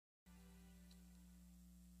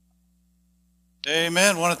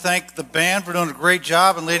Amen. Want to thank the band for doing a great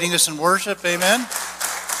job and leading us in worship. Amen.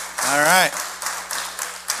 All right.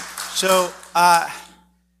 So I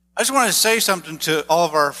just wanted to say something to all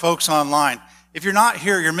of our folks online. If you're not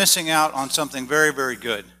here, you're missing out on something very, very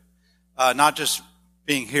good. Not just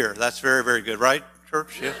being here. That's very, very good, right,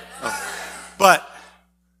 church? Yeah. Oh. But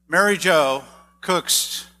Mary Jo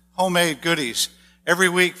cooks homemade goodies every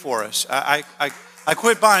week for us. I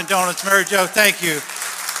quit buying donuts. Mary Jo, thank you.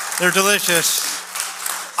 They're delicious.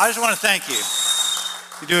 I just want to thank you.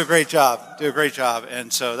 You do a great job.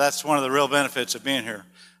 And so that's one of the real benefits of being here.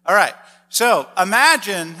 All right. So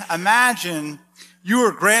imagine you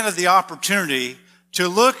were granted the opportunity to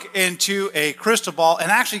look into a crystal ball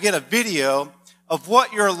and actually get a video of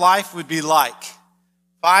what your life would be like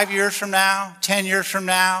 5 years from now, 10 years from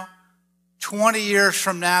now, 20 years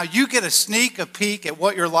from now. You get a peek at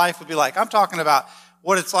what your life would be like. I'm talking about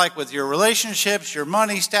what it's like with your relationships, your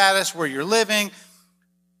money status, where you're living.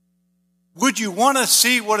 Would you want to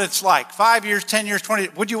see what it's like? 5 years, 10 years, 20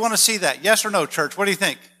 years? Would you want to see that? Yes or no, church? What do you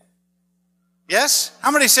think? Yes? How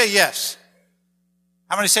many say yes?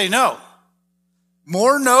 How many say no?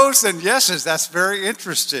 More no's than yeses. That's very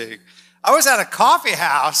interesting. I was at a coffee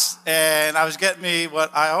house, and I was getting me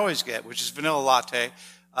what I always get, which is vanilla latte.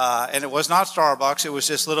 And it was not Starbucks. It was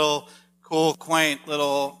this little cool, quaint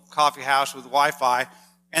little coffee house with Wi-Fi.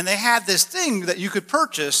 And they had this thing that you could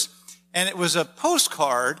purchase, and it was a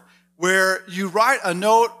postcard where you write a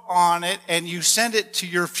note on it and you send it to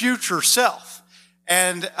your future self.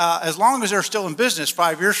 And as long as they're still in business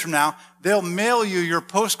 5 years from now, they'll mail you your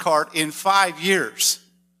postcard in 5 years.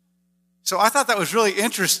 So I thought that was really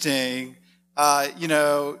interesting.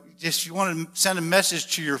 Just you want to send a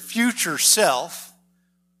message to your future self.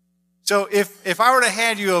 So if I were to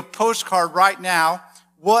hand you a postcard right now,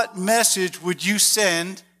 what message would you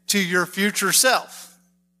send to your future self?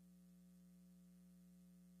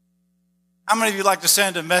 How many of you like to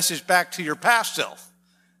send a message back to your past self?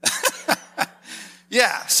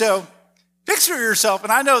 Yeah, so picture yourself,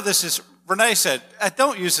 and I know this is, Renee said,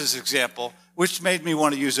 don't use this example, which made me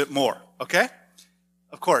want to use it more, okay?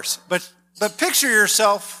 Of course, but picture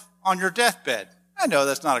yourself on your deathbed. I know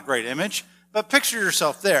that's not a great image, but picture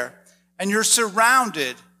yourself there, and you're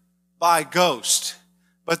surrounded by ghosts,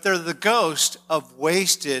 but they're the ghost of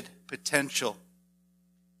wasted potential,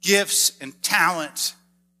 gifts and talents,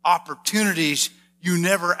 opportunities you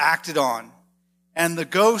never acted on. And the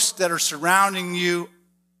ghosts that are surrounding you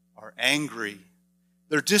are angry.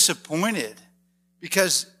 They're disappointed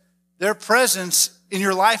because their presence in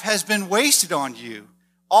your life has been wasted on you.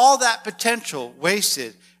 All that potential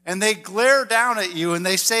wasted. And they glare down at you and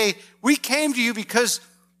they say, we came to you because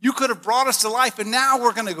you could have brought us to life, and now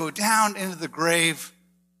we're going to go down into the grave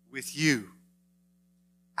with you.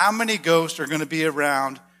 How many ghosts are going to be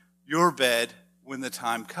around your bed when the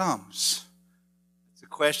time comes? It's a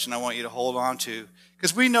question I want you to hold on to,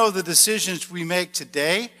 because we know the decisions we make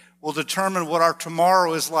today will determine what our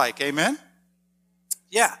tomorrow is like. Amen?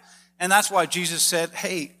 Yeah. And that's why Jesus said,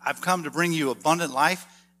 hey, I've come to bring you abundant life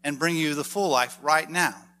and bring you the full life right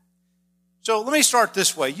now. So let me start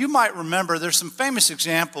this way. You might remember there's some famous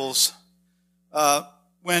examples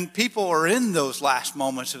when people are in those last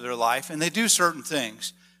moments of their life and they do certain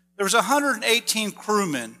things. There was 118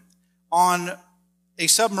 crewmen on a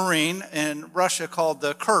submarine in Russia called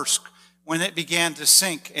the Kursk when it began to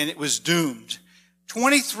sink and it was doomed.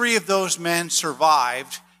 23 of those men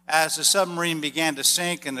survived as the submarine began to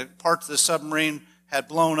sink and the parts of the submarine had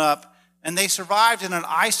blown up. And they survived in an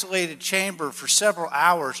isolated chamber for several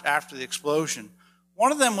hours after the explosion.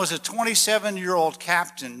 One of them was a 27-year-old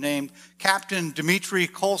captain named Captain Dmitry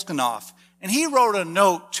Kolskanov. And he wrote a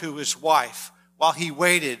note to his wife while he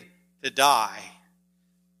waited to die.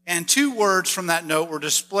 And 2 words from that note were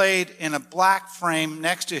displayed in a black frame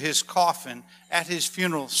next to his coffin at his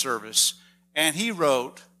funeral service. And he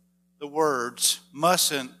wrote the words,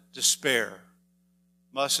 mustn't despair,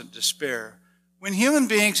 mustn't despair. When human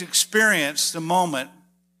beings experience the moment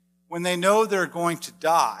when they know they're going to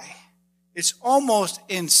die, it's almost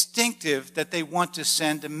instinctive that they want to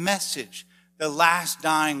send a message, the last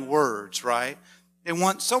dying words, right? They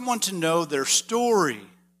want someone to know their story.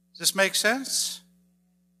 Does this make sense?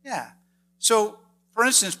 Yeah. So, for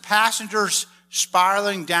instance, passengers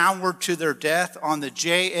spiraling downward to their death on the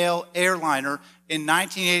JL airliner in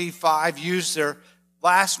 1985 used their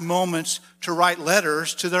last moments to write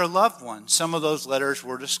letters to their loved ones. Some of those letters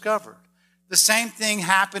were discovered. The same thing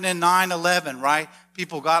happened in 9/11, right?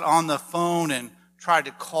 People got on the phone and tried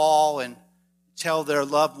to call and tell their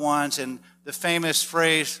loved ones, and the famous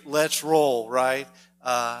phrase, let's roll, right?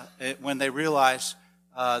 When they realized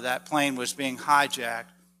that plane was being hijacked.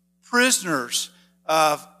 prisoners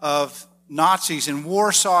of Nazis in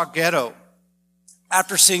Warsaw Ghetto,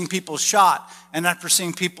 after seeing people shot and after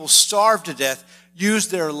seeing people starve to death,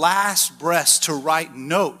 used their last breaths to write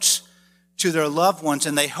notes to their loved ones,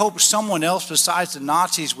 and they hoped someone else besides the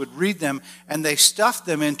Nazis would read them, and they stuffed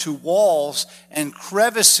them into walls and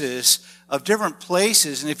crevices of different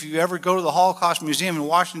places. And if you ever go to the Holocaust Museum in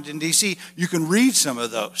Washington, D.C., you can read some of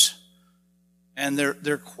those. And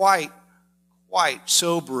they're quite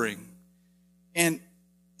sobering. And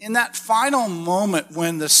in that final moment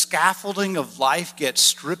when the scaffolding of life gets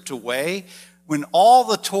stripped away, when all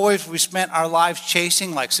the toys we spent our lives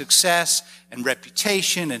chasing, like success and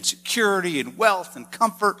reputation and security and wealth and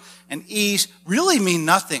comfort and ease, really mean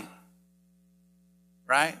nothing,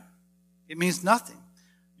 right? It means nothing.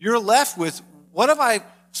 You're left with, what have I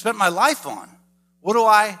spent my life on? What do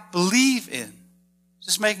I believe in? Is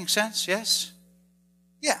this making sense? Yes?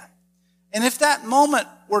 Yeah. And if that moment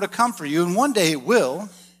were to come for you, and one day it will,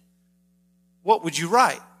 what would you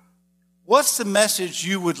write? What's the message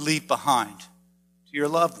you would leave behind to your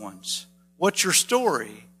loved ones? What's your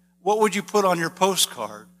story? What would you put on your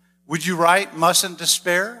postcard? Would you write, mustn't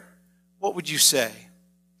despair? What would you say?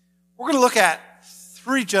 We're going to look at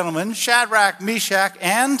three gentlemen, Shadrach, Meshach,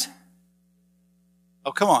 and...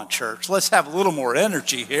 Oh, come on, church. Let's have a little more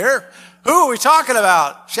energy here. Who are we talking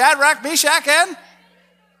about? Shadrach, Meshach, and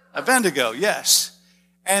Abednego, yes.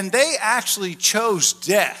 And they actually chose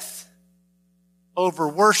death over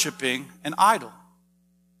worshiping an idol.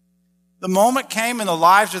 The moment came in the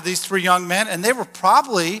lives of these three young men, and they were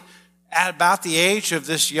probably at about the age of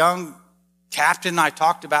this young captain I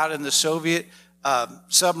talked about in the Soviet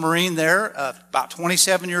submarine there, about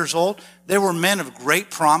 27 years old. They were men of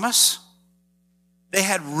great promise. They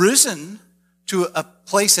had risen to a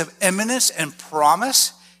place of eminence and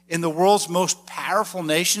promise in the world's most powerful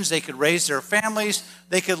nations. They could raise their families.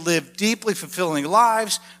 They could live deeply fulfilling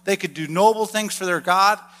lives. They could do noble things for their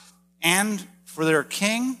God and for their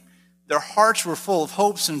king. Their hearts were full of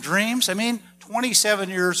hopes and dreams. 27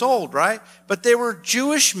 years old, right? But they were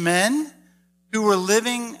Jewish men who were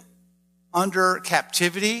living under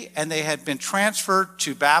captivity, and they had been transferred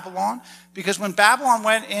to Babylon, because when Babylon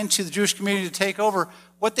went into the Jewish community to take over,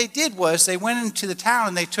 what they did was they went into the town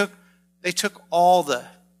and they took all the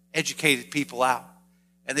educated people out,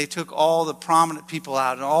 and they took all the prominent people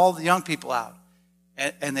out and all the young people out,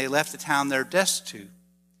 and they left the town there destitute.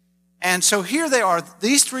 And so here they are.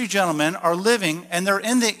 These three gentlemen are living, and they're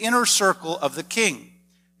in the inner circle of the king.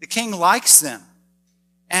 The king likes them,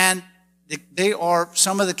 and they are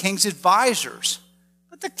some of the king's advisors.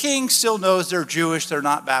 But the king still knows they're Jewish, they're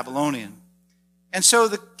not Babylonian. And so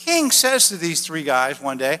the king says to these three guys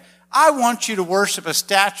one day, I want you to worship a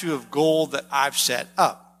statue of gold that I've set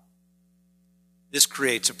up. This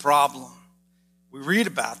creates a problem. We read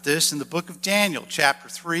about this in the book of Daniel, chapter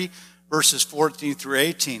 3, verses 14 through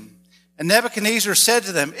 18. And Nebuchadnezzar said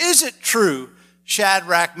to them, is it true,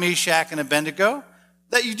 Shadrach, Meshach, and Abednego,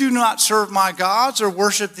 that you do not serve my gods or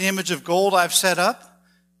worship the image of gold I've set up?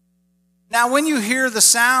 Now, when you hear the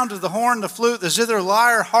sound of the horn, the flute, the zither,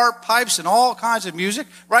 lyre, harp, pipes, and all kinds of music,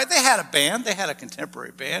 right? They had a band. They had a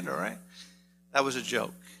contemporary band, all right? That was a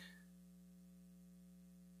joke.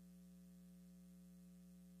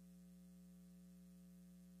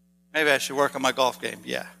 Maybe I should work on my golf game.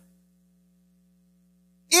 Yeah.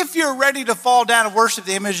 If you're ready to fall down and worship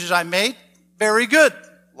the images I made, very good.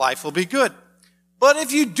 Life will be good. But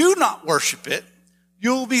if you do not worship it,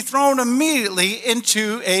 you'll be thrown immediately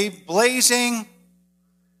into a blazing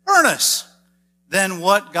furnace. Then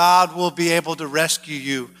what God will be able to rescue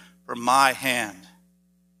you from my hand?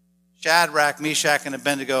 Shadrach, Meshach, and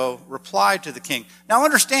Abednego replied to the king. Now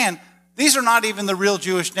understand, these are not even the real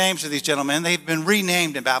Jewish names of these gentlemen. They've been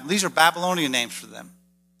renamed in Babylon. These are Babylonian names for them.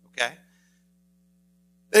 Okay?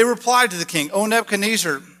 They replied to the king, O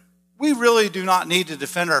Nebuchadnezzar, we really do not need to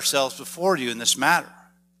defend ourselves before you in this matter.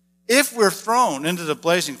 If we're thrown into the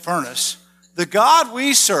blazing furnace, the God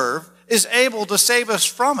we serve is able to save us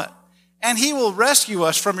from it, and he will rescue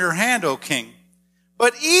us from your hand, O king.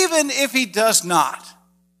 But even if he does not,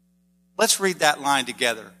 let's read that line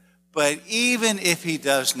together. But even if he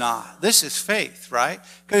does not, this is faith, right?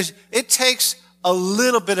 Because it takes a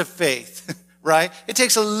little bit of faith, right? It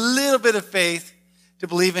takes a little bit of faith to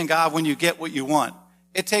believe in God when you get what you want.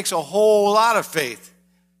 It takes a whole lot of faith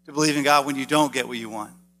to believe in God when you don't get what you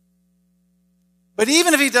want. But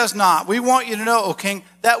even if he does not, we want you to know, O king,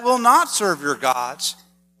 that we'll not serve your gods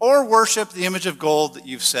or worship the image of gold that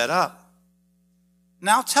you've set up.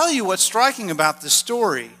 Now I'll tell you what's striking about this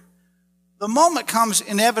story. The moment comes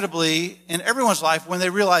inevitably in everyone's life when they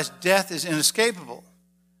realize death is inescapable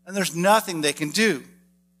and there's nothing they can do.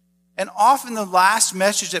 And often the last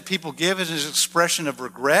message that people give is an expression of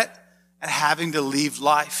regret at having to leave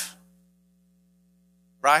life.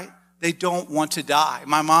 Right? They don't want to die.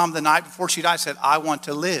 My mom, the night before she died, said, I want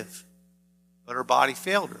to live. But her body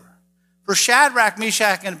failed her. For Shadrach,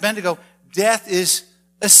 Meshach, and Abednego, death is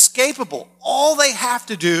escapable. All they have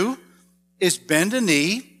to do is bend a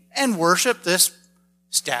knee and worship this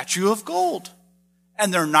statue of gold.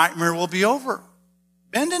 And their nightmare will be over.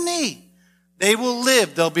 Bend a knee. They will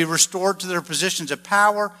live. They'll be restored to their positions of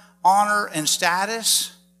power, honor, and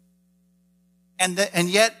status. And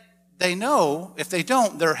yet they know if they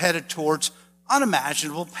don't, they're headed towards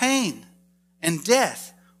unimaginable pain and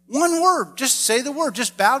death. One word, just say the word,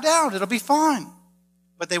 just bow down, it'll be fine.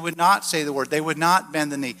 But they would not say the word. They would not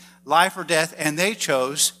bend the knee. Life or death, and they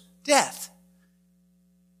chose death.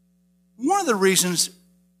 One of the reasons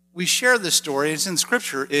we share this story, it's in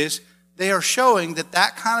Scripture, is they are showing that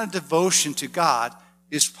that kind of devotion to God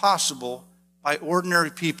is possible by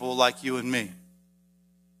ordinary people like you and me.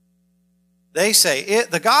 They say,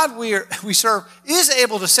 the God we serve is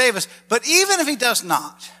able to save us, but even if he does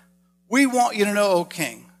not, we want you to know, O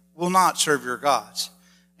king, will not serve your gods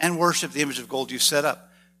and worship the image of gold you set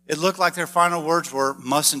up. It looked like their final words were,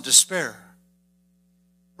 mustn't despair.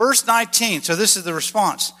 Verse 19, so this is the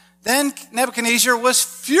response. Then Nebuchadnezzar was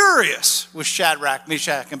furious with Shadrach,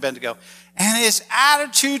 Meshach, and Abednego, and his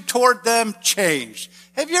attitude toward them changed.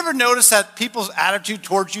 Have you ever noticed that people's attitude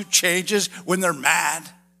towards you changes when they're mad?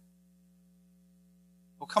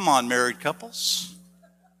 Well, come on, married couples.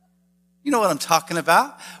 You know what I'm talking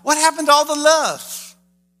about. What happened to all the love?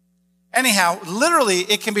 Anyhow, literally,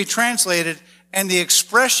 it can be translated, and the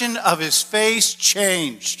expression of his face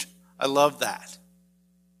changed. I love that.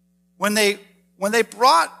 When they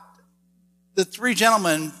brought the three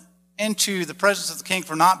gentlemen into the presence of the king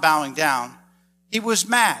for not bowing down, he was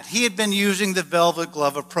mad. He had been using the velvet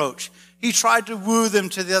glove approach. He tried to woo them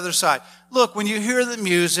to the other side. Look, when you hear the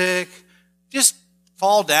music, just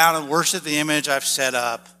fall down and worship the image I've set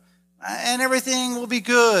up, and everything will be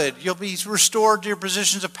good. You'll be restored to your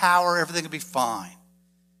positions of power. Everything will be fine.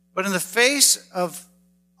 But in the face of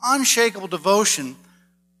unshakable devotion,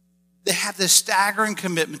 they have this staggering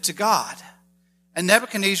commitment to God. And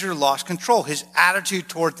Nebuchadnezzar lost control. His attitude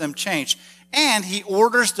toward them changed. And he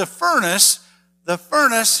orders the furnace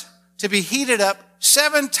to be heated up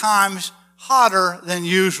 7 times hotter than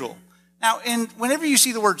usual. Now, whenever you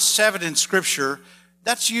see the word 7 in Scripture,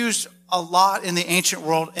 that's used a lot in the ancient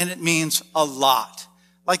world, and it means a lot.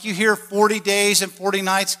 Like you hear 40 days and 40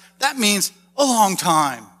 nights, that means a long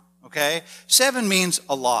time, okay? 7 means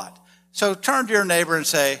a lot. So turn to your neighbor and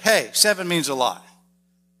say, hey, 7 means a lot.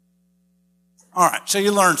 All right, so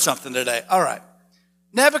you learned something today. All right.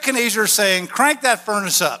 Nebuchadnezzar is saying, crank that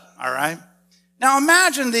furnace up, all right? Now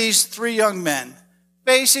imagine these 3 young men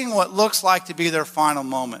facing what looks like to be their final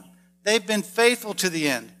moment. They've been faithful to the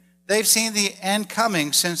end. They've seen the end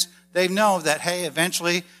coming since they know that, hey,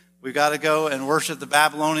 eventually we've got to go and worship the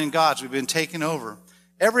Babylonian gods. We've been taken over.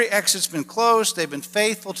 Every exit's been closed. They've been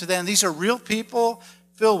faithful to them. These are real people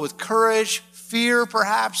filled with courage, fear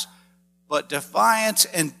perhaps, but defiance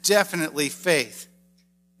and definitely faith.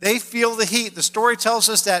 They feel the heat. The story tells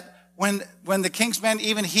us that when the king's men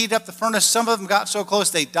even heat up the furnace, some of them got so close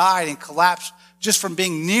they died and collapsed just from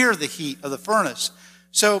being near the heat of the furnace.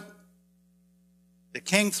 So the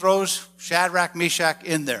king throws Shadrach, Meshach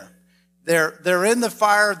in there. They're in the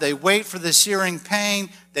fire. They wait for the searing pain.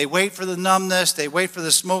 They wait for the numbness. They wait for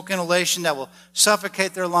the smoke inhalation that will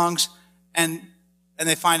suffocate their lungs. And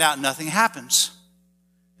they find out nothing happens.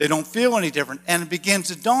 They don't feel any different. And it begins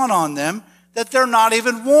to dawn on them that they're not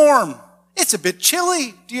even warm. It's a bit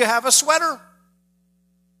chilly. Do you have a sweater?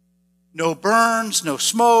 No burns, no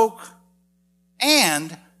smoke.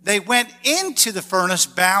 And they went into the furnace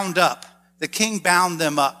bound up. The king bound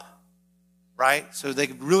them up, right? So they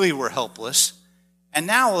really were helpless. And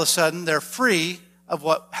now all of a sudden they're free of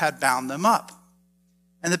what had bound them up.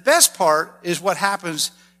 And the best part is what happens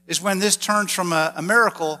is when this turns from a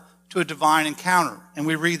miracle to a divine encounter. And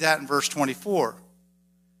we read that in verse 24.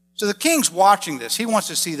 So the king's watching this. He wants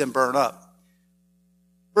to see them burn up.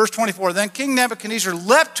 Verse 24, then King Nebuchadnezzar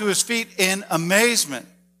leapt to his feet in amazement.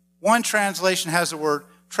 One translation has the word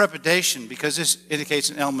trepidation because this indicates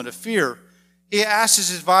an element of fear. He asked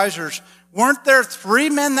his advisors, weren't there 3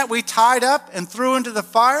 men that we tied up and threw into the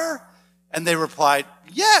fire? And they replied,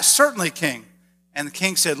 yes, certainly, king. And the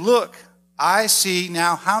king said, look, I see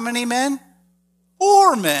now how many men?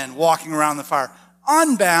 4 men walking around the fire,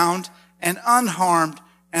 unbound and unharmed.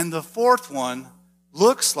 And the 4th one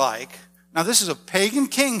looks like, now this is a pagan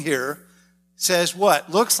king here, says what?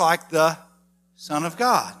 Looks like the Son of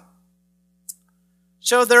God.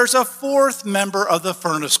 So there's a fourth member of the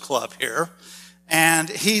furnace club here, and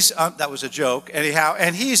that was a joke, anyhow,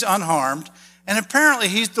 and he's unharmed, and apparently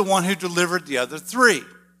he's the one who delivered the other three.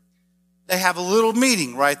 They have a little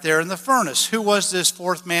meeting right there in the furnace. Who was this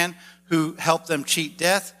fourth man who helped them cheat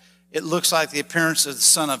death? It looks like the appearance of the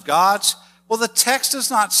Son of God. Well, the text does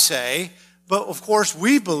not say, but of course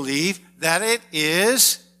we believe that it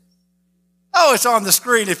is. Oh, it's on the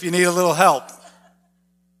screen if you need a little help.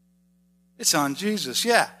 It's on Jesus,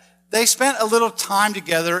 yeah. They spent a little time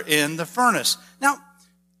together in the furnace. Now,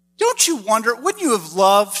 don't you wonder, wouldn't you have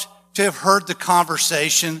loved to have heard the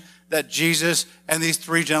conversation that Jesus and these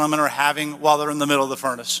three gentlemen are having while they're in the middle of the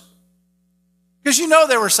furnace? Because you know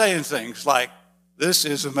they were saying things like, "This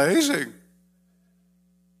is amazing.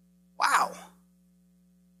 Wow."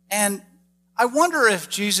 And I wonder if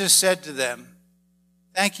Jesus said to them,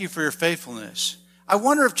 "Thank you for your faithfulness." I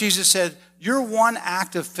wonder if Jesus said, "Your one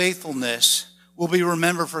act of faithfulness will be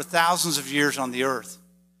remembered for thousands of years on the earth."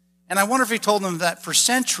 And I wonder if he told them that for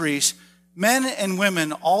centuries, men and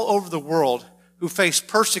women all over the world who face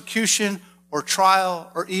persecution or trial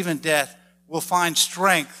or even death will find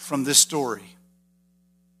strength from this story.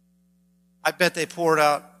 I bet they poured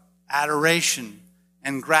out adoration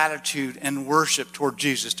and gratitude and worship toward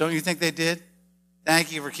Jesus. Don't you think they did?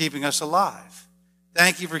 Thank you for keeping us alive.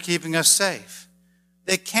 Thank you for keeping us safe.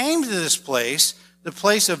 They came to this place, the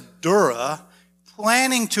place of Dura,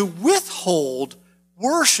 planning to withhold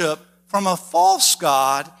worship from a false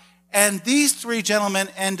god, and these three gentlemen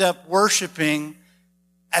end up worshiping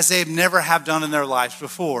as they never have done in their lives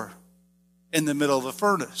before, in the middle of a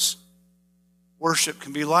furnace. Worship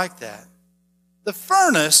can be like that. The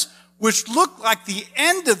furnace, which looked like the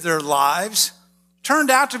end of their lives, turned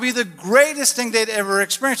out to be the greatest thing they'd ever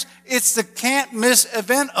experienced. It's the can't-miss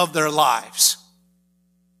event of their lives.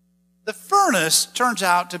 The furnace turns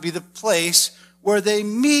out to be the place where they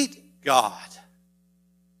meet God.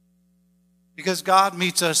 Because God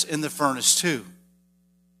meets us in the furnace too.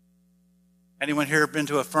 Anyone here been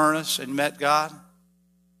to a furnace and met God?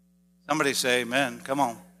 Somebody say amen. Come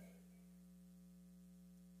on.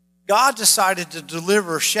 God decided to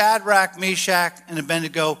deliver Shadrach, Meshach, and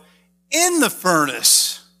Abednego in the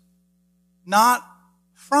furnace, not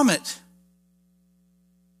from it.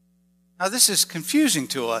 Now, this is confusing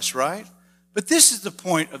to us, right? But this is the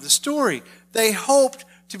point of the story. They hoped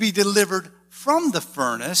to be delivered from the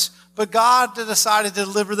furnace, but God decided to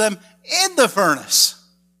deliver them in the furnace.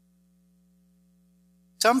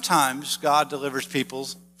 Sometimes God delivers people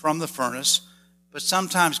from the furnace, but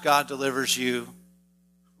sometimes God delivers you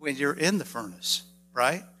when you're in the furnace,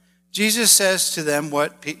 right? Jesus says to them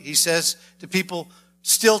what he says to people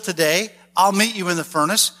still today: "I'll meet you in the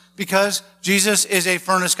furnace," because Jesus is a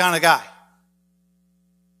furnace kind of guy.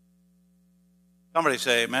 Somebody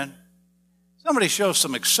say amen. Somebody show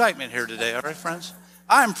some excitement here today, all right, friends?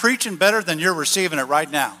 I'm preaching better than you're receiving it right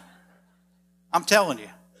now. I'm telling you.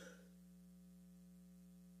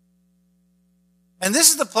 And this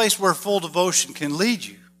is the place where full devotion can lead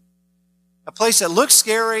you. A place that looks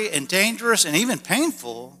scary and dangerous and even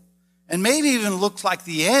painful, and maybe even looks like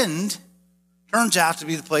the end, turns out to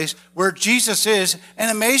be the place where Jesus is.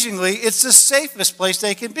 And amazingly, it's the safest place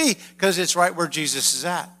they can be because it's right where Jesus is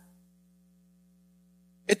at.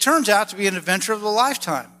 It turns out to be an adventure of a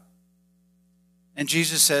lifetime. And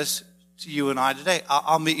Jesus says to you and I today,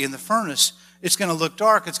 "I'll meet you in the furnace. It's going to look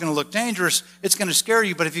dark. It's going to look dangerous. It's going to scare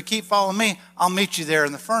you. But if you keep following me, I'll meet you there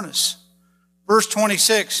in the furnace." Verse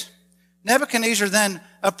 26, Nebuchadnezzar then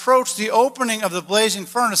approached the opening of the blazing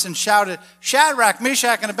furnace and shouted, "Shadrach,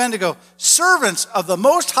 Meshach, and Abednego, servants of the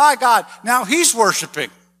Most High God." Now he's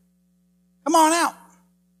worshiping. "Come on out."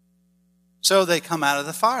 So they come out of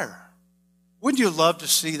the fire. Wouldn't you love to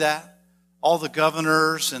see that? All the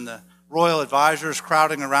governors and the royal advisors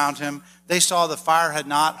crowding around him. They saw the fire had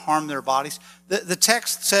not harmed their bodies. The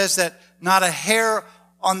text says that not a hair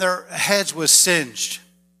on their heads was singed.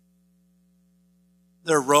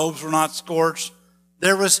 Their robes were not scorched.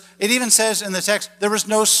 It even says in the text, there was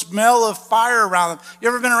no smell of fire around them. You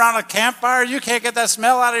ever been around a campfire? You can't get that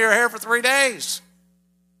smell out of your hair for 3 days.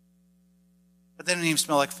 But they didn't even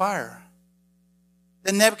smell like fire.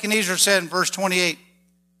 Then Nebuchadnezzar said in verse 28,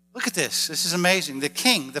 look at this. This is amazing. The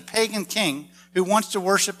king, the pagan king, who wants to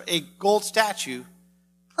worship a gold statue,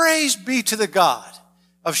 praise be to the God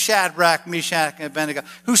of Shadrach, Meshach, and Abednego,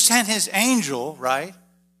 who sent his angel, right,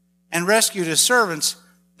 and rescued his servants.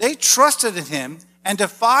 They trusted in him and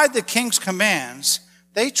defied the king's commands.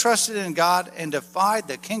 They trusted in God and defied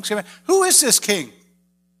the king's command. Who is this king?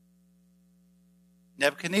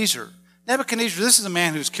 Nebuchadnezzar. Nebuchadnezzar, this is a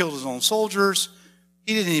man who's killed his own soldiers.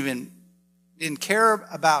 He didn't care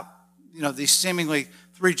about these seemingly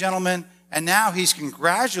three gentlemen, and now he's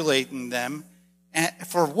congratulating them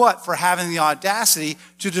for what? For having the audacity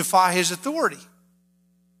to defy his authority.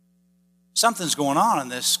 Something's going on in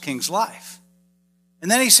this king's life. And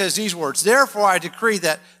then he says these words, "Therefore I decree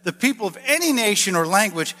that the people of any nation or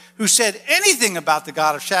language who said anything about the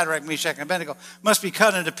God of Shadrach, Meshach, and Abednego must be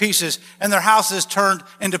cut into pieces and their houses turned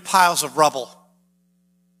into piles of rubble."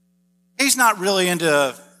 He's not really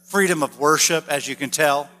into freedom of worship, as you can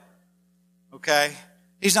tell. Okay?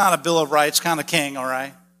 He's not a Bill of Rights kind of king, all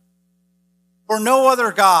right? For no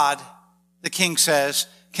other God, the king says,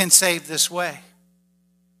 can save this way.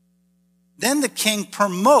 Then the king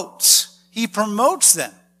promotes. He promotes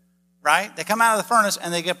them, right? They come out of the furnace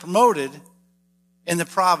and they get promoted in the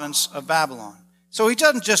province of Babylon. So he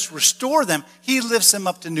doesn't just restore them. He lifts them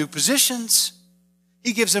up to new positions.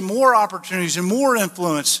 He gives them more opportunities and more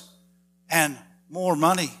influence and more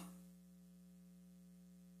money.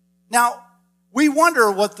 Now, we wonder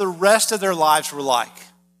what the rest of their lives were like.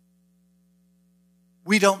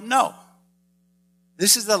 We don't know.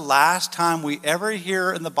 This is the last time we ever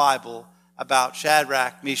hear in the Bible about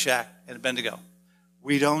Shadrach, Meshach, and Abednego.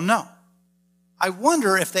 We don't know. I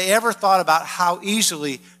wonder if they ever thought about how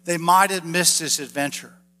easily they might have missed this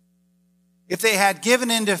adventure. If they had given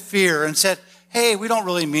in to fear and said, "Hey, we don't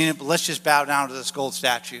really mean it, but let's just bow down to this gold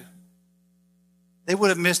statue," they would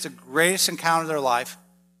have missed the greatest encounter of their life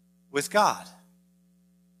with God.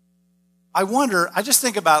 I wonder, I just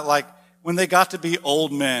think about like when they got to be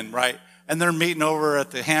old men, right? And they're meeting over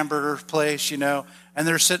at the hamburger place, and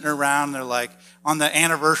they're sitting around, and they're like, on the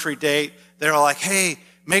anniversary date, they're like, "Hey,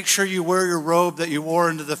 make sure you wear your robe that you wore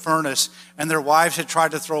into the furnace." And their wives had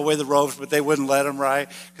tried to throw away the robes, but they wouldn't let them, right?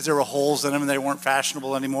 Because there were holes in them and they weren't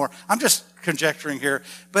fashionable anymore. I'm just conjecturing here.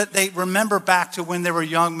 But they remember back to when they were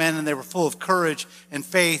young men and they were full of courage and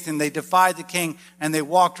faith, and they defied the king, and they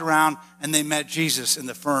walked around and they met Jesus in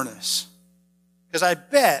the furnace. Because I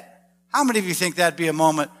bet, how many of you think that'd be a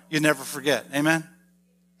moment you never forget? Amen?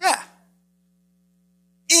 Yeah.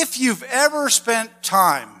 If you've ever spent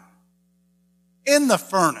time in the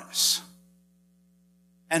furnace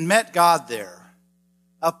and met God there,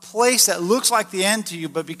 a place that looks like the end to you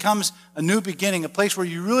but becomes a new beginning, a place where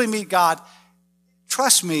you really meet God,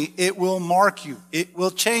 trust me, it will mark you. It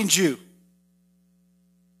will change you.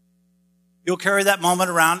 You'll carry that moment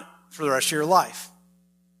around for the rest of your life.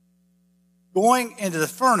 Going into the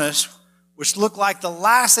furnace, which looked like the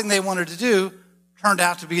last thing they wanted to do, turned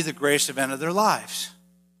out to be the greatest event of their lives.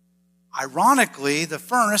 Ironically, the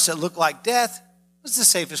furnace that looked like death was the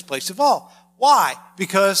safest place of all. Why?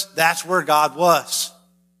 Because that's where God was.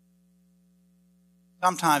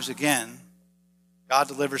 Sometimes, again, God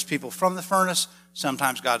delivers people from the furnace.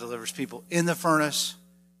 Sometimes God delivers people in the furnace.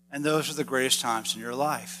 And those are the greatest times in your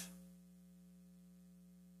life.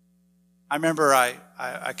 I remember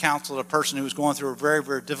I counseled a person who was going through a very,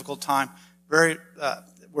 very difficult time.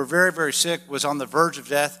 Were very, very sick, was on the verge of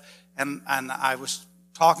death. And I was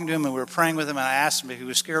talking to him and we were praying with him, and I asked him if he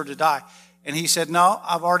was scared to die. And he said, "No,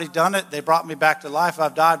 I've already done it. They brought me back to life.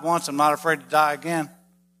 I've died once. I'm not afraid to die again.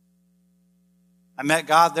 I met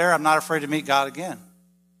God there. I'm not afraid to meet God again."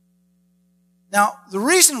 Now, the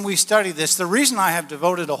reason we study this, the reason I have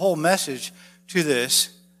devoted a whole message to this,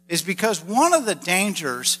 is because one of the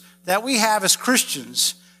dangers that we have as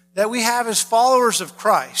Christians, that we have as followers of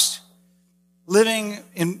Christ, living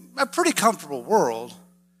in a pretty comfortable world,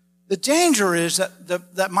 the danger is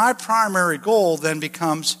that my primary goal then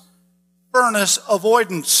becomes furnace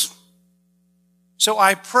avoidance. So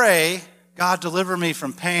I pray, "God, deliver me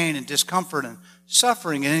from pain and discomfort and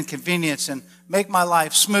suffering and inconvenience, and make my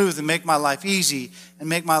life smooth and make my life easy and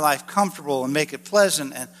make my life comfortable and make it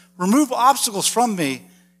pleasant and remove obstacles from me."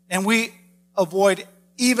 And we avoid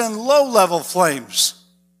even low-level flames.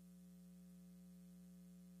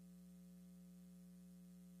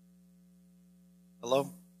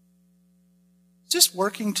 Hello? Is this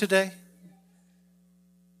working today?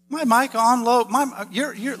 My mic on low?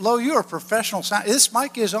 You're low. You're a professional sound. This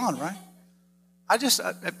mic is on, right?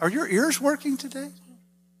 Are your ears working today?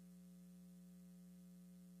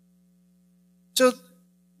 So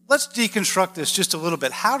let's deconstruct this just a little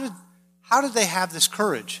bit. How did they have this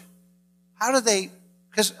courage? How did they?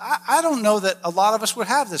 Because I don't know that a lot of us would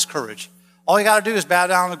have this courage. All you got to do is bow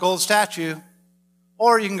down to a gold statue,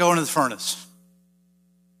 or you can go into the furnace.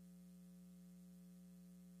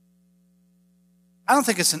 I don't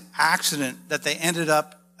think it's an accident that they ended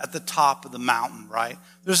up at the top of the mountain, right?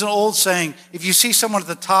 There's an old saying, if you see someone at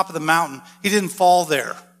the top of the mountain, he didn't fall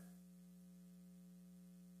there.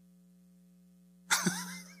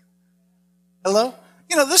 Hello?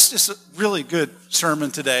 This is a really good sermon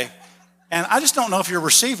today. And I just don't know if you're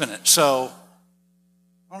receiving it. So,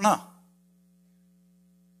 I don't know.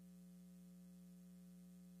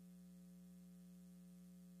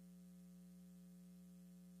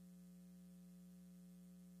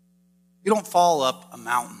 You don't fall up a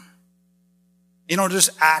mountain. You don't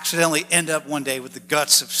just accidentally end up one day with the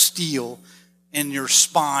guts of steel in your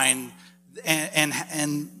spine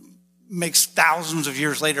and makes thousands of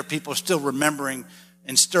years later people are still remembering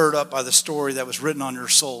and stirred up by the story that was written on your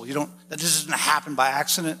soul. That just doesn't happen by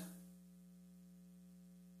accident.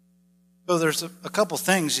 So there's a couple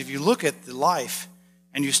things. If you look at the life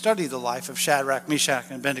and you study the life of Shadrach, Meshach,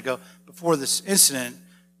 and Abednego before this incident,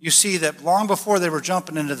 you see that long before they were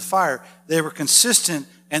jumping into the fire, they were consistent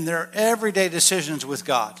in their everyday decisions with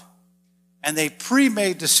God. And they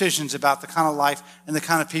pre-made decisions about the kind of life and the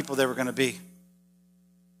kind of people they were going to be.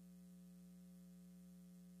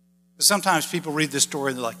 Sometimes people read this story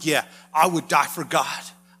and they're like, yeah, I would die for God.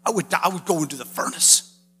 I would go into the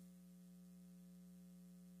furnace.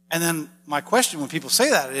 And then my question when people say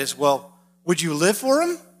that is, well, would you live for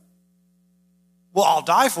him? Well, I'll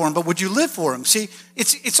die for him, but would you live for him? See,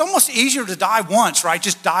 it's almost easier to die once, right?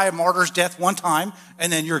 Just die a martyr's death one time,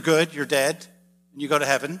 and then you're good, you're dead, and you go to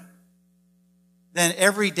heaven. Then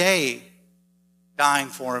every day dying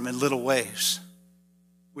for him in little ways,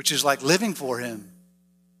 which is like living for him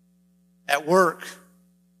at work,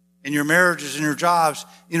 in your marriages, in your jobs,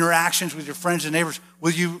 interactions with your friends and neighbors.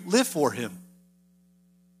 Will you live for him?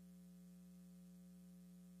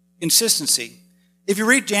 Consistency. If you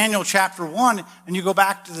read Daniel chapter 1 and you go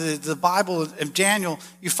back to the Bible of Daniel,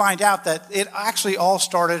 you find out that it actually all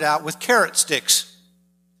started out with carrot sticks.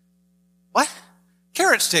 What?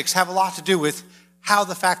 Carrot sticks have a lot to do with how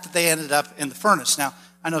the fact that they ended up in the furnace. Now,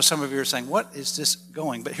 I know some of you are saying, what is this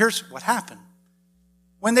going? But here's what happened.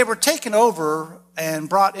 When they were taken over and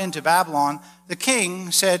brought into Babylon, the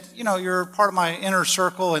king said, you're part of my inner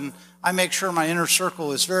circle, and I make sure my inner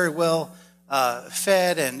circle is very well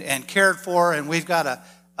fed and cared for, and we've got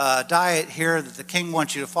a diet here that the king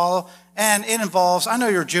wants you to follow. And it involves, I know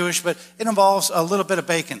you're Jewish, but it involves a little bit of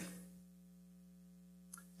bacon.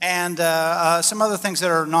 And some other things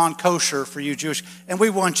that are non-kosher for you Jewish. And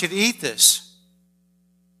we want you to eat this.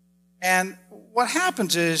 And what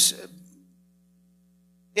happens is,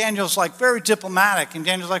 Daniel's like very diplomatic. And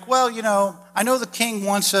Daniel's like, well, I know the king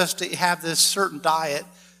wants us to have this certain diet,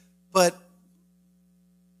 but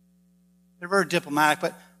they're very diplomatic,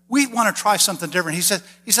 but we want to try something different. He said,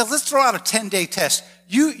 let's throw out a 10-day test.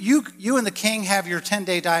 You and the king have your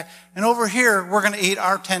 10-day diet, and over here, we're going to eat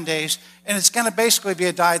our 10 days, and it's going to basically be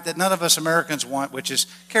a diet that none of us Americans want, which is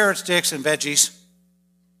carrot sticks and veggies,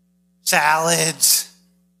 salads,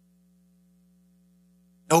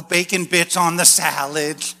 no bacon bits on the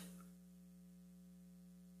salad.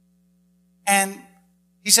 And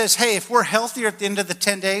he says, hey, if we're healthier at the end of the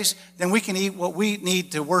 10 days, then we can eat what we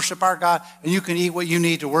need to worship our God, and you can eat what you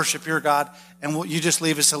need to worship your God, and you just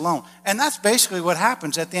leave us alone. And that's basically what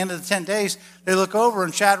happens at the end of the 10 days. They look over,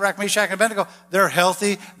 and Shadrach, Meshach, and Abednego, they're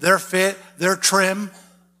healthy, they're fit, they're trim,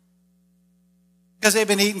 because they've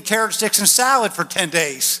been eating carrot sticks and salad for 10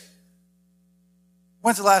 days.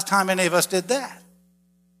 When's the last time any of us did that?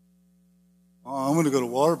 Oh, I'm going to go to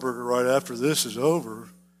Whataburger right after this is over.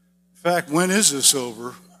 In fact, when is this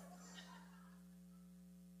over?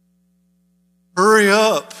 Hurry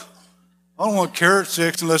up. I don't want carrot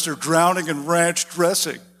sticks unless they're drowning in ranch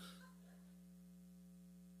dressing.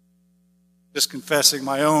 Just confessing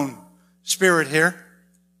my own spirit here.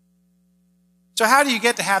 So how do you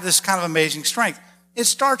get to have this kind of amazing strength? It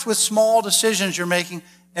starts with small decisions you're making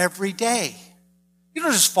every day. You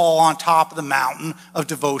don't just fall on top of the mountain of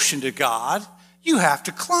devotion to God. You have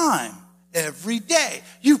to climb every day.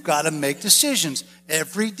 You've got to make decisions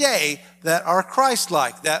every day that are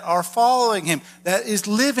Christ-like, that are following him, that is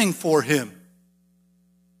living for him.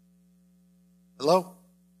 Hello?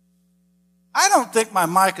 I don't think my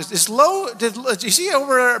mic is low. Did you see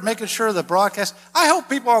over there making sure the broadcast? I hope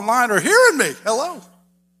people online are hearing me. Hello?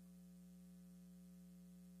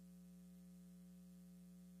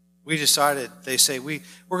 We decided, they say, we're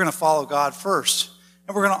going to follow God first.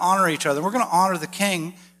 And we're going to honor each other. We're going to honor the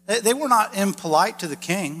king. They were not impolite to the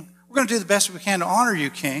king. We're going to do the best we can to honor you,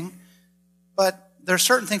 king. But there are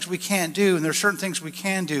certain things we can't do, and there are certain things we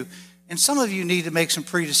can do. And some of you need to make some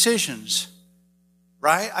pre-decisions,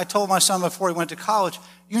 right? I told my son before he went to college,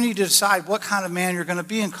 you need to decide what kind of man you're going to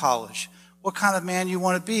be in college, what kind of man you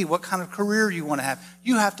want to be, what kind of career you want to have.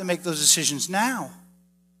 You have to make those decisions now.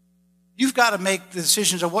 You've got to make the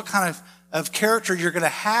decisions of what kind of character you're going to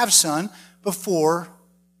have, son, before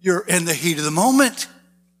you're in the heat of the moment.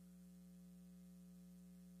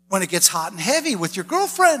 When it gets hot and heavy with your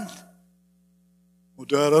girlfriend. Well,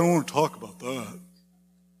 Dad, I don't want to talk about that. And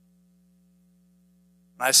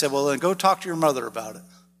I said, well, then go talk to your mother about it.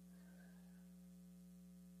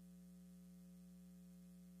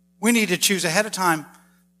 We need to choose ahead of time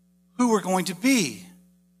who we're going to be.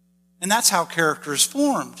 And that's how character is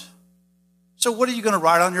formed. So what are you going to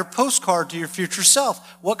write on your postcard to your future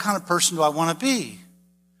self? What kind of person do I want to be?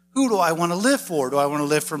 Who do I want to live for? Do I want to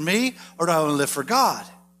live for me, or do I want to live for God?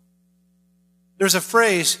 There's a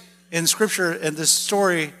phrase in Scripture, in this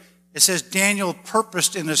story, it says Daniel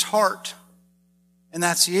purposed in his heart. And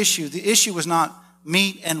that's the issue. The issue was not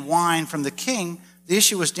meat and wine from the king. The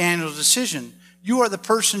issue was Daniel's decision. You are the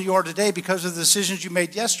person you are today because of the decisions you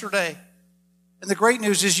made yesterday. And the great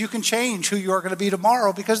news is you can change who you are going to be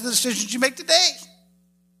tomorrow because of the decisions you make today.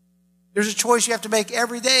 There's a choice you have to make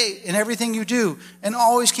every day in everything you do. And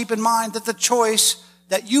always keep in mind that the choice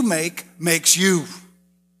that you make makes you.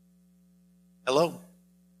 Hello?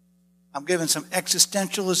 I'm giving some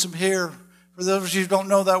existentialism here. For those of you who don't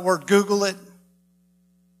know that word, Google it.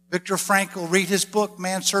 Viktor Frankl, read his book,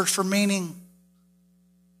 Man's Search for Meaning.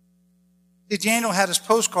 See, Daniel had his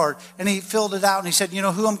postcard, and he filled it out, and he said, you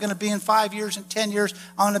know who I'm going to be in 5 years and 10 years?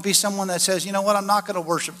 I'm going to be someone that says, you know what, I'm not going to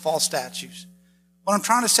worship false statues. What I'm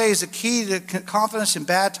trying to say is the key to confidence in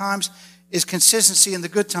bad times is consistency in the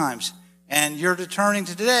good times. And you're determining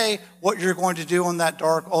today what you're going to do on that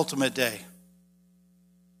dark ultimate day.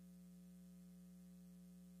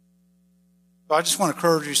 So I just want to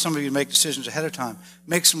encourage you, some of you, to make decisions ahead of time.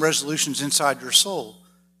 Make some resolutions inside your soul.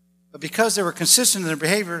 But because they were consistent in their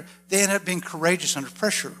behavior, they ended up being courageous under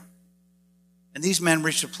pressure. And these men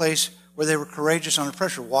reached a place where they were courageous under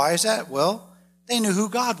pressure. Why is that? Well, they knew who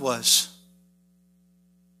God was.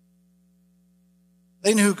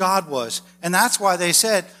 They knew who God was. And that's why they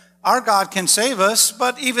said, our God can save us,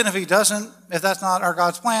 but even if he doesn't, if that's not our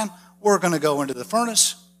God's plan, we're going to go into the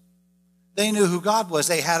furnace. They knew who God was.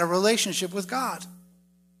 They had a relationship with God.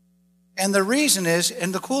 And the reason is,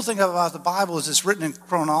 and the cool thing about the Bible is it's written in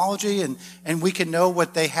chronology, and we can know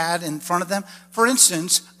what they had in front of them. For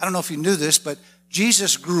instance, I don't know if you knew this, but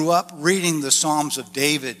Jesus grew up reading the Psalms of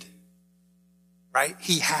David, right?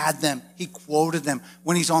 He had them. He quoted them.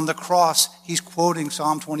 When he's on the cross, he's quoting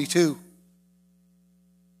Psalm 22.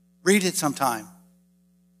 Read it sometime.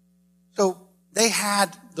 So they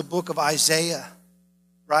had the book of Isaiah,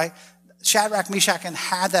 right? Shadrach, Meshach, and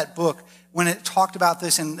had that book when it talked about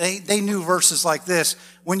this, and they knew verses like this.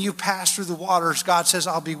 When you pass through the waters, God says,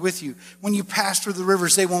 I'll be with you. When you pass through the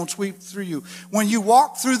rivers, they won't sweep through you. When you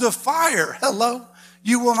walk through the fire, hello,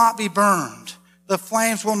 you will not be burned. The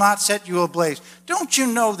flames will not set you ablaze. Don't you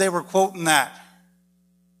know they were quoting that?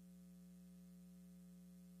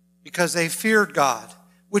 Because they feared God,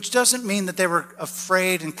 which doesn't mean that they were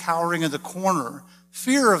afraid and cowering in the corner.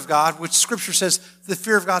 Fear of God, which Scripture says the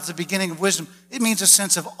fear of God is the beginning of wisdom. It means a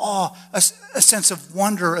sense of awe, a sense of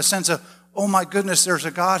wonder, a sense of, oh my goodness, there's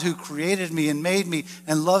a God who created me and made me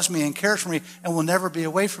and loves me and cares for me and will never be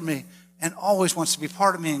away from me and always wants to be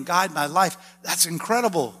part of me and guide my life. That's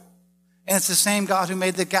incredible. And it's the same God who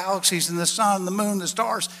made the galaxies and the sun, the moon, the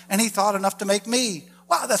stars, and he thought enough to make me.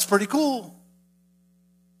 Wow, that's pretty cool.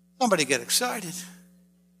 Somebody get excited.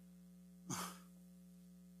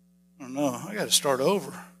 I don't know. I got to start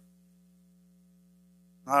over.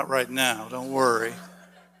 Not right now. Don't worry.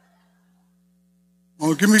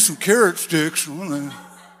 Oh, give me some carrot sticks.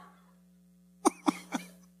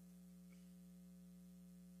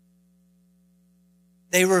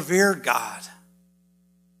 They revered God.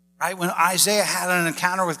 Right? When Isaiah had an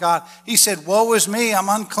encounter with God, he said, woe is me, I'm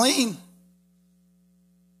unclean.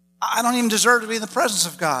 I don't even deserve to be in the presence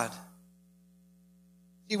of God.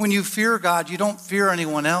 See, when you fear God, you don't fear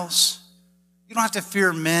anyone else. You don't have to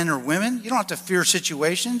fear men or women. You don't have to fear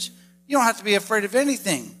situations. You don't have to be afraid of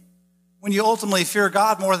anything. When you ultimately fear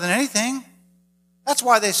God more than anything, that's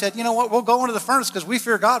why they said, you know what, we'll go into the furnace because we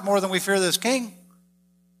fear God more than we fear this king.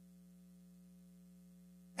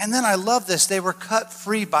 And then I love this. They were cut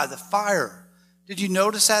free by the fire. Did you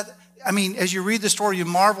notice that? I mean, as you read the story, you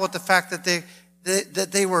marvel at the fact that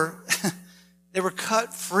they were they were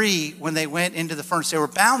cut free when they went into the furnace. They were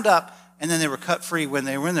bound up, and then they were cut free when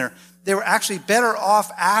they were in there. They were actually better off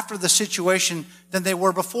after the situation than they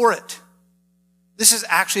were before it. This is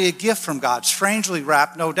actually a gift from God, strangely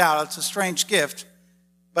wrapped, no doubt. It's a strange gift.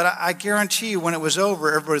 But I guarantee you when it was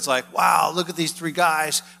over, everybody's like, wow, look at these three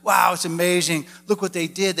guys. Wow, it's amazing. Look what they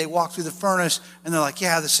did. They walked through the furnace, and they're like,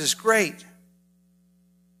 yeah, this is great.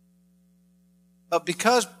 But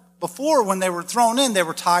because before, when they were thrown in, they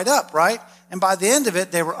were tied up, right? And by the end of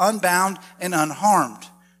it, they were unbound and unharmed.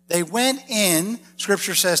 They went in,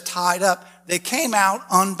 Scripture says, tied up. They came out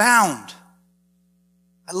unbound.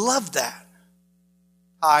 I love that.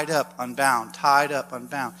 Tied up, unbound, tied up,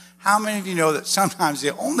 unbound. How many of you know that sometimes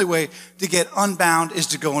the only way to get unbound is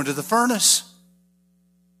to go into the furnace?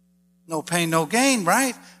 No pain, no gain,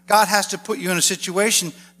 right? God has to put you in a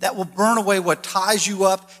situation that will burn away what ties you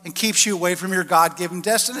up and keeps you away from your God-given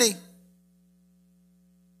destiny.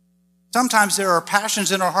 Sometimes there are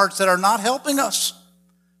passions in our hearts that are not helping us.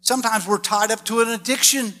 Sometimes we're tied up to an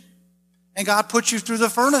addiction, and God puts you through the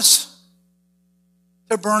furnace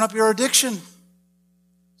to burn up your addiction.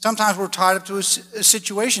 Sometimes we're tied up to a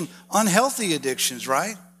situation, unhealthy addictions,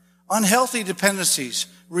 right? Unhealthy dependencies,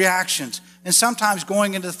 reactions. And sometimes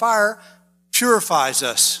going into the fire purifies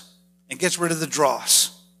us and gets rid of the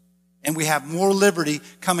dross. And we have more liberty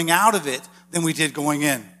coming out of it than we did going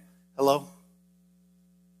in. Hello?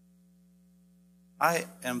 I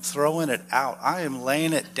am throwing it out. I am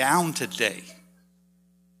laying it down today.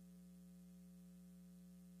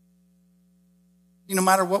 No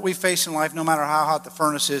matter what we face in life, no matter how hot the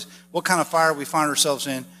furnace is, what kind of fire we find ourselves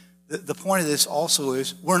in, the point of this also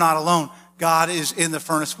is we're not alone. God is in the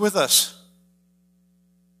furnace with us.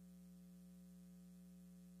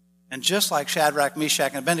 And just like Shadrach,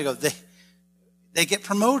 Meshach, and Abednego, they get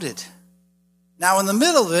promoted. Now, in the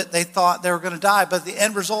middle of it, they thought they were going to die, but the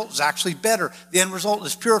end result is actually better. The end result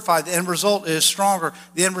is purified. The end result is stronger.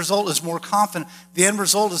 The end result is more confident. The end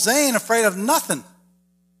result is they ain't afraid of nothing.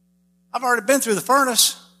 I've already been through the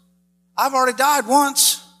furnace. I've already died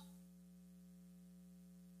once.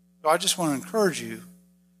 So I just want to encourage you,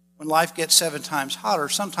 when life gets 7 times hotter,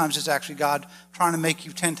 sometimes it's actually God trying to make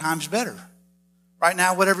you 10 times better. Right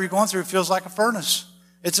now, whatever you're going through feels like a furnace.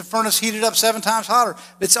 It's a furnace heated up 7 times hotter.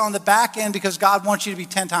 It's on the back end because God wants you to be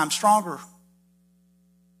 10 times stronger,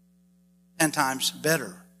 10 times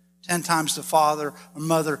better, 10 times the father or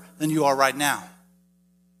mother than you are right now.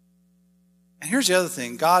 And here's the other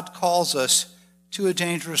thing. God calls us to a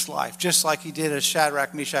dangerous life, just like he did as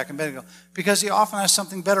Shadrach, Meshach, and Abednego, because he often has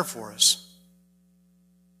something better for us.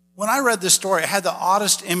 When I read this story, I had the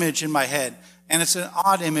oddest image in my head. And it's an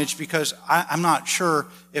odd image because I'm not sure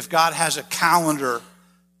if God has a calendar.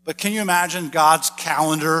 But can you imagine God's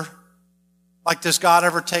calendar? Like, does God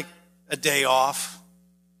ever take a day off?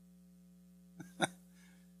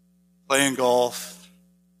 Playing golf,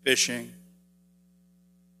 fishing.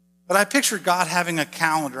 But I pictured God having a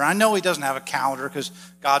calendar. I know he doesn't have a calendar because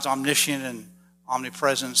God's omniscient and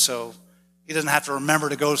omnipresent, so he doesn't have to remember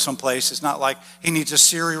to go someplace. It's not like he needs a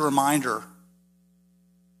Siri reminder.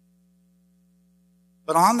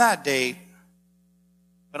 But on that date,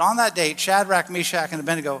 Shadrach, Meshach, and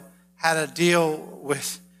Abednego had a deal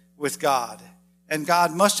with God. And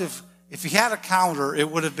God must have, if he had a calendar, it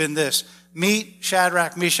would have been this: meet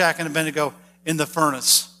Shadrach, Meshach, and Abednego in the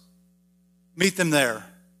furnace. Meet them there.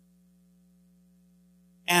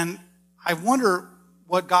 And I wonder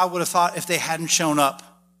what God would have thought if they hadn't shown up,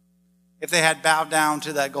 if they had bowed down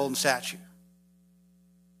to that golden statue.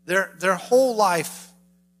 Their whole life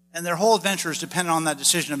and their whole adventure is dependent on that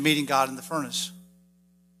decision of meeting God in the furnace.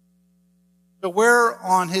 So where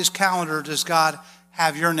on his calendar does God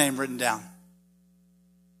have your name written down?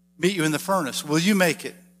 Meet you in the furnace. Will you make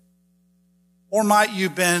it? Or might you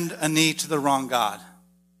bend a knee to the wrong God?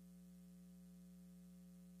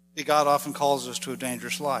 See, God often calls us to a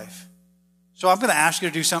dangerous life. So I'm going to ask you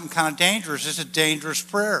to do something kind of dangerous. It's a dangerous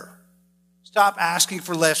prayer. Stop asking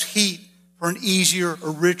for less heat, for an easier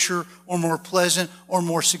or richer or more pleasant or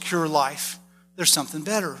more secure life. There's something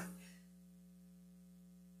better.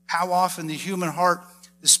 How often the human heart,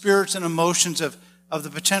 the spirits and emotions of the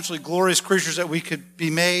potentially glorious creatures that we could be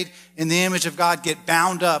made in the image of God get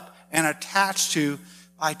bound up and attached to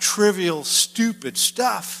by trivial, stupid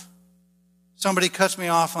stuff. Somebody cuts me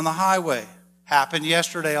off on the highway. Happened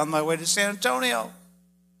yesterday on my way to San Antonio.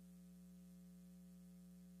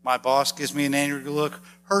 My boss gives me an angry look,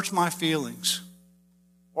 hurts my feelings.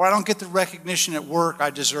 Or I don't get the recognition at work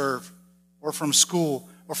I deserve, or from school,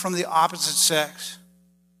 or from the opposite sex.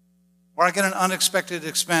 Or I get an unexpected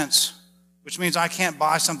expense, which means I can't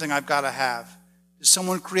buy something I've got to have. Does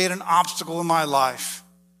someone create an obstacle in my life?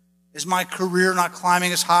 Is my career not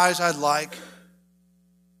climbing as high as I'd like?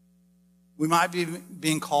 We might be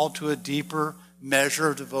being called to a deeper measure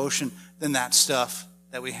of devotion than that stuff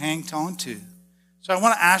that we hang on to. So I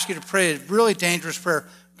want to ask you to pray a really dangerous prayer.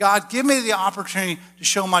 God, give me the opportunity to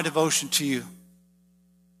show my devotion to you.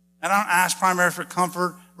 And I don't ask primarily for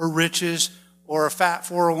comfort or riches or a fat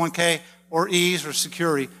 401k or ease or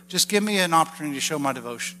security. Just give me an opportunity to show my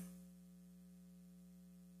devotion.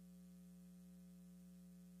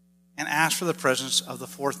 And ask for the presence of the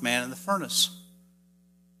fourth man in the furnace.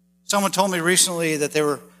 Someone told me recently that they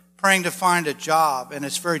were praying to find a job, and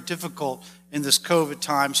it's very difficult, in this COVID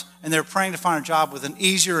times, and they're praying to find a job with an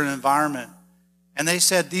easier environment. And they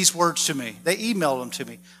said these words to me. They emailed them to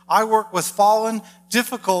me. I work with fallen,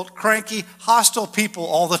 difficult, cranky, hostile people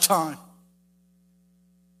all the time.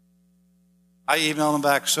 I emailed them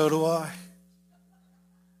back, so do I.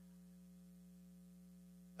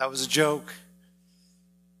 That was a joke.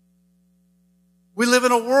 We live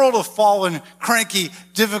in a world of fallen, cranky,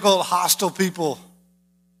 difficult, hostile people.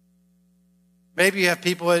 Maybe you have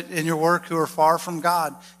people in your work who are far from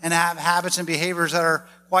God and have habits and behaviors that are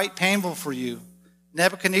quite painful for you.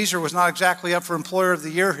 Nebuchadnezzar was not exactly up for Employer of the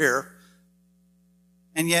Year here.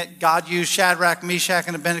 And yet God used Shadrach, Meshach,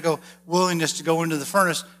 and Abednego willingness to go into the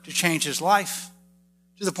furnace to change his life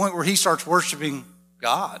to the point where he starts worshiping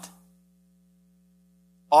God.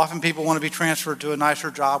 Often people want to be transferred to a nicer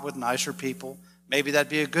job with nicer people. Maybe that'd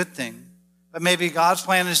be a good thing. But maybe God's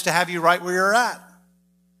plan is to have you right where you're at.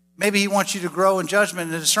 Maybe he wants you to grow in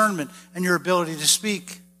judgment and discernment and your ability to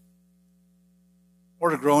speak. Or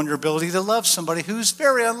to grow in your ability to love somebody who's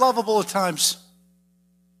very unlovable at times.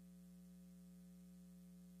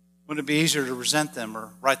 Wouldn't it be easier to resent them or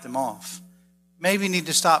write them off? Maybe you need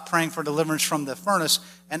to stop praying for deliverance from the furnace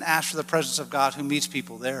and ask for the presence of God who meets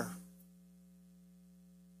people there.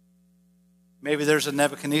 Maybe there's a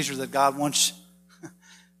Nebuchadnezzar that God wants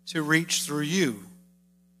to reach through you.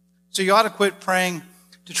 So you ought to quit praying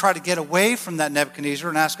to try to get away from that Nebuchadnezzar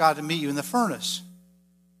and ask God to meet you in the furnace.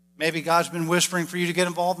 Maybe God's been whispering for you to get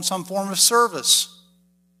involved in some form of service.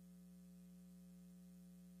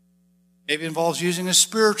 Maybe it involves using a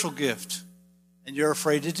spiritual gift, and you're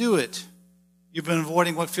afraid to do it. You've been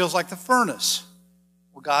avoiding what feels like the furnace.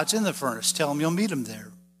 Well, God's in the furnace. Tell him you'll meet him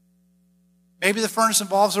there. Maybe the furnace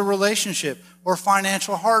involves a relationship or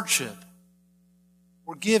financial hardship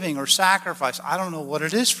or giving or sacrifice. I don't know what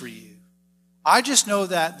it is for you. I just know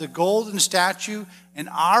that the golden statue in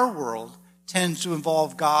our world tends to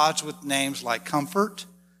involve gods with names like comfort,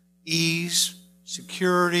 ease,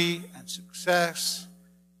 security, and success.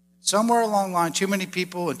 Somewhere along the line, too many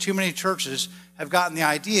people and too many churches have gotten the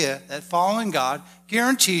idea that following God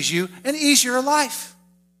guarantees you an easier life.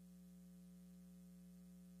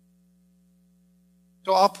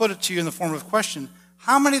 So I'll put it to you in the form of a question.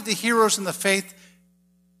 How many of the heroes in the faith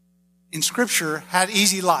in Scripture had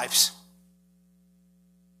easy lives?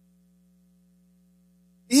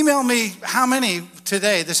 Email me how many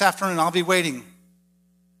today, this afternoon. I'll be waiting.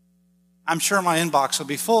 I'm sure my inbox will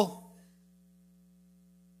be full.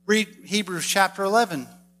 Read Hebrews chapter 11.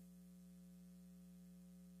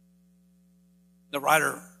 The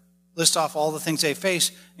writer lists off all the things they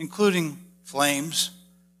face, including flames.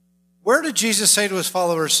 Where did Jesus say to his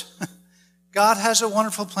followers, God has a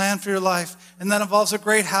wonderful plan for your life, and that involves a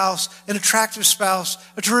great house, an attractive spouse,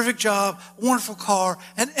 a terrific job, a wonderful car,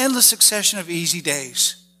 an endless succession of easy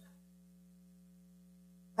days?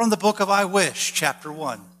 From the book of I Wish, chapter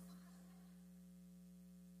 1.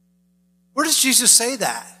 Where does Jesus say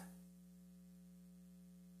that?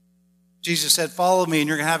 Jesus said, follow me and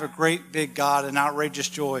you're going to have a great big God and outrageous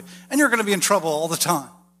joy. And you're going to be in trouble all the time.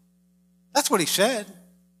 That's what he said.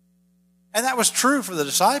 And that was true for the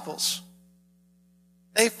disciples.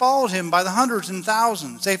 They followed him by the hundreds and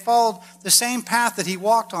thousands. They followed the same path that he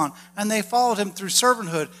walked on. And they followed him through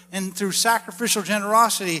servanthood and through sacrificial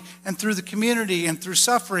generosity and through the community and through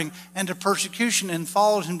suffering and to persecution and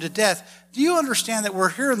followed him to death. Do you understand that we're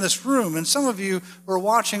here in this room and some of you are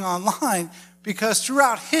watching online because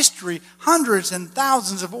throughout history, hundreds and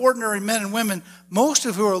thousands of ordinary men and women, most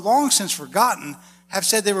of who are long since forgotten, have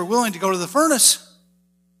said they were willing to go to the furnace?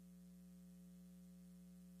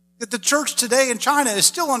 That the church today in China is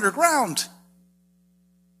still underground.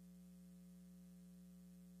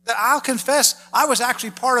 That I'll confess, I was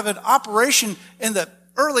actually part of an operation in the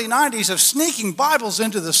early 90s of sneaking Bibles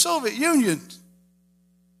into the Soviet Union.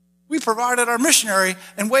 We provided our missionary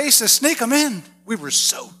and ways to sneak them in. We were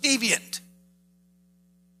so deviant.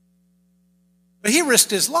 But he risked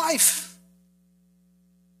his life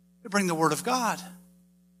to bring the Word of God.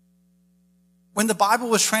 When the Bible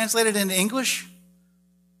was translated into English,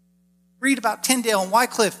 read about Tyndale and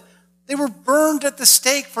Wycliffe. They were burned at the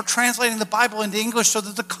stake for translating the Bible into English so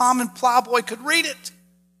that the common plowboy could read it.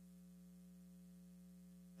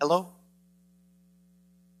 Hello?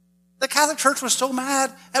 The Catholic Church was so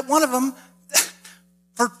mad at one of them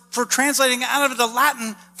for translating out of the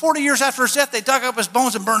Latin. 40 years after his death, they dug up his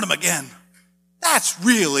bones and burned him again. That's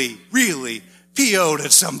really, really PO'd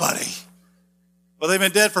at somebody. Well, they've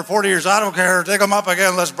been dead for 40 years. I don't care. Dig them up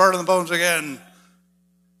again. Let's burn the bones again.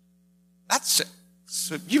 That's it.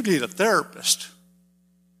 So you need a therapist.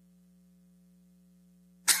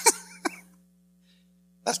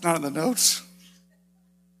 That's not in the notes.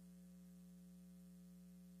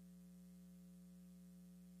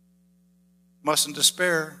 Mustn't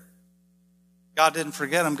despair. God didn't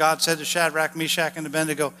forget them. God said to Shadrach, Meshach, and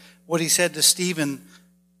Abednego what he said to Stephen,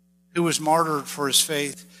 who was martyred for his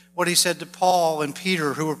faith. What he said to Paul and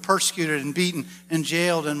Peter, who were persecuted and beaten and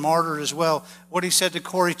jailed and martyred as well. What he said to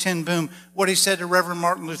Corrie ten Boom. What he said to Reverend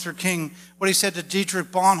Martin Luther King. What he said to Dietrich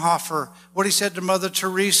Bonhoeffer. What he said to Mother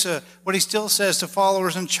Teresa. What he still says to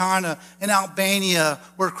followers in China, in Albania,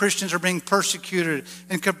 where Christians are being persecuted,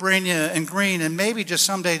 in Cabrini and Green, and maybe just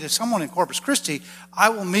someday to someone in Corpus Christi, I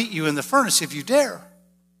will meet you in the furnace if you dare.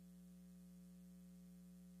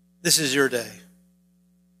 This is your day.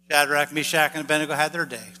 Shadrach, Meshach, and Abednego had their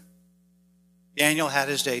day. Daniel had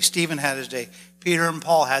his day. Stephen had his day. Peter and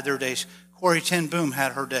Paul had their days. Corrie ten Boom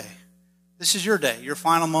had her day. This is your day. Your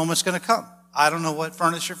final moment's going to come. I don't know what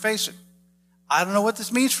furnace you're facing. I don't know what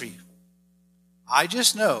this means for you. I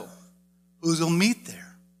just know who you'll meet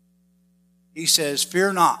there. He says,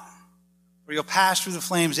 fear not, for you'll pass through the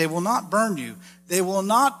flames. They will not burn you. They will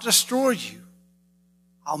not destroy you.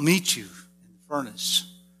 I'll meet you in the furnace.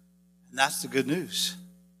 And that's the good news.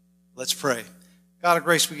 Let's pray. God of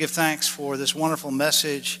grace, we give thanks for this wonderful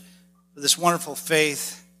message, for this wonderful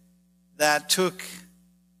faith that took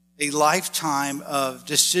a lifetime of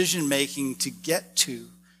decision-making to get to.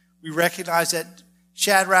 We recognize that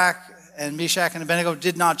Shadrach and Meshach and Abednego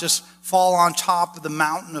did not just fall on top of the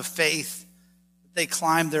mountain of faith. They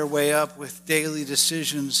climbed their way up with daily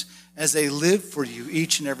decisions as they lived for you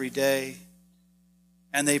each and every day.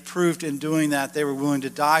 And they proved in doing that they were willing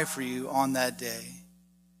to die for you on that day.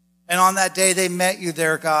 And on that day, they met you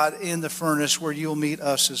there, God, in the furnace where you'll meet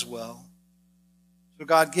us as well. So,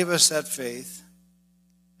 God, give us that faith.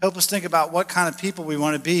 Help us think about what kind of people we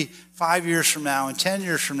want to be 5 years from now, and 10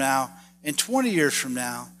 years from now, and 20 years from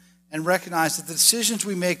now, and recognize that the decisions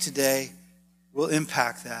we make today will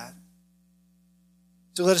impact that.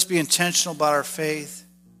 So let us be intentional about our faith.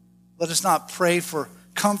 Let us not pray for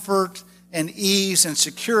comfort and ease and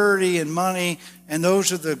security and money, and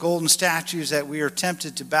those are the golden statues that we are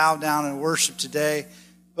tempted to bow down and worship today,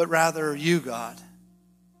 but rather you, God.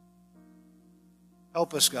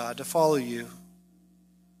 Help us, God, to follow you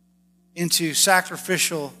into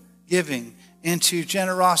sacrificial giving, into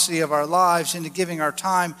generosity of our lives, into giving our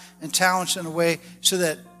time and talents in a way so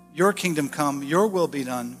that your kingdom come, your will be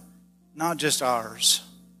done, not just ours.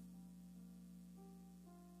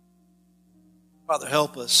 Father,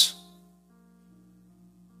 help us.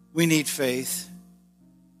 We need faith.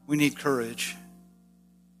 We need courage.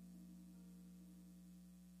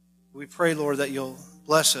 We pray, Lord, that you'll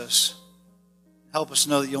bless us. Help us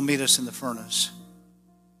know that you'll meet us in the furnace.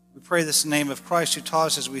 We pray this in the name of Christ, who taught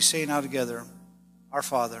us as we say now together, Our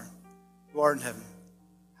Father, who art in heaven,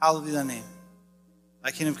 hallowed be thy name.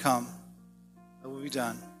 Thy kingdom come, thy will be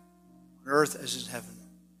done, on earth as in heaven.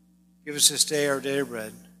 Give us this day our daily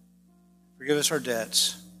bread. Forgive us our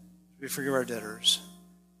debts, as we forgive our debtors.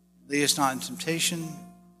 Lead us not in temptation,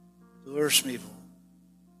 deliver us from evil.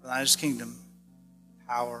 For thine is the kingdom,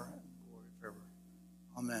 power, and glory forever.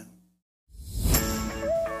 Amen.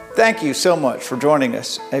 Thank you so much for joining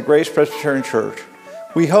us at Grace Presbyterian Church.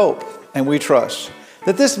 We hope and we trust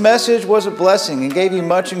that this message was a blessing and gave you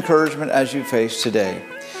much encouragement as you face today.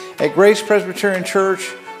 At Grace Presbyterian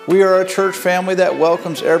Church, we are a church family that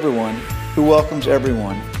welcomes everyone who welcomes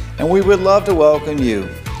everyone, and we would love to welcome you.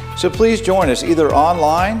 So please join us either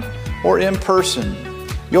online or in person.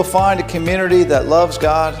 You'll find a community that loves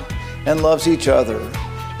God and loves each other,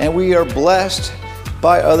 and we are blessed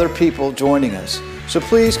by other people joining us. So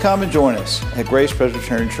please come and join us at Grace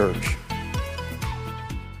Presbyterian Church.